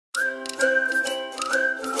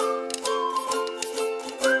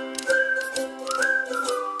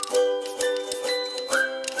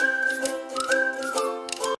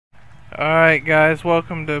Alright guys,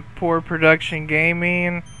 welcome to Poor Production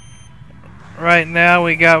Gaming. Right now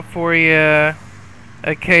we got for you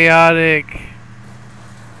a chaotic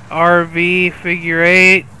RV figure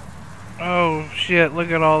 8. Oh shit,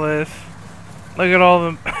 look at all this. Look at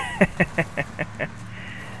all the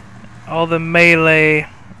all the melee,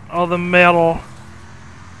 all the metal.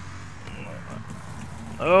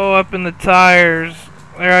 Oh, up in the tires.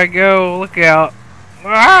 There I go, look out.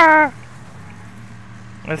 Ah!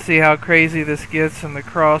 Let's see how crazy this gets in the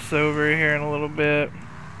crossover here in a little bit.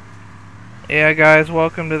 Yeah guys,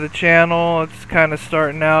 welcome to the channel. It's kind of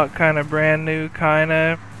starting out kind of brand new,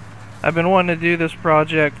 I've been wanting to do this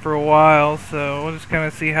project for a while, so we'll just kind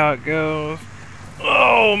of see how it goes.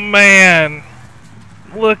 Oh man,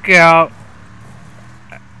 look out.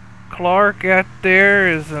 Clark out there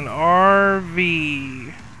is an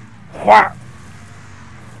RV. What?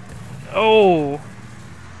 Oh,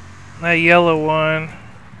 that yellow one.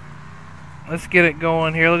 Let's get it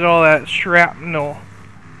going here. Look at all that shrapnel.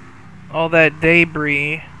 All that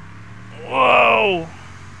debris. Whoa!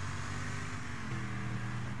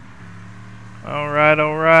 Alright,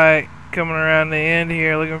 alright. Coming around the end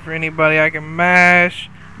here, looking for anybody I can mash.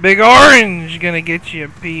 Big Orange gonna get you a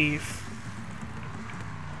piece.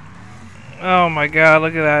 Oh my god,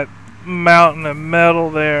 look at that mountain of metal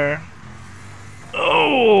there.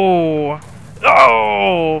 Oh!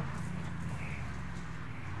 Oh!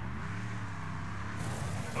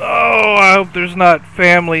 Oh, I hope there's not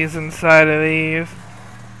families inside of these.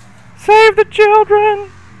 Save the children!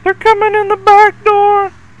 They're coming in the back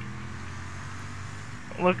door!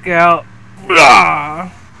 Look out. Blah!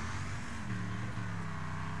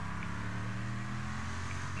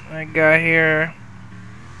 That guy here.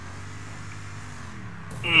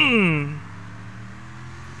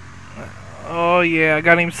 Oh yeah, I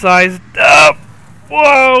got him sized up!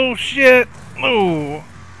 Whoa, shit! Ooh.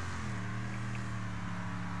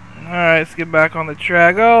 Alright, let's get back on the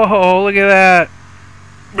track. Oh, look at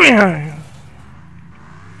that.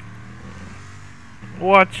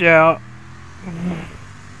 Watch out.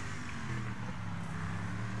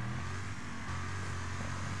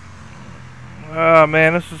 Oh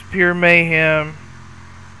man, this is pure mayhem.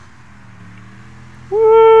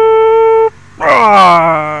 Whoop!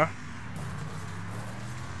 Ah!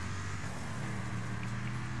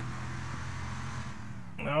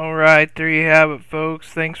 Alright, there you have it folks.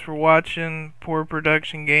 Thanks for watching Poor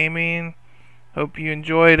Production Gaming. Hope you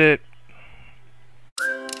enjoyed it.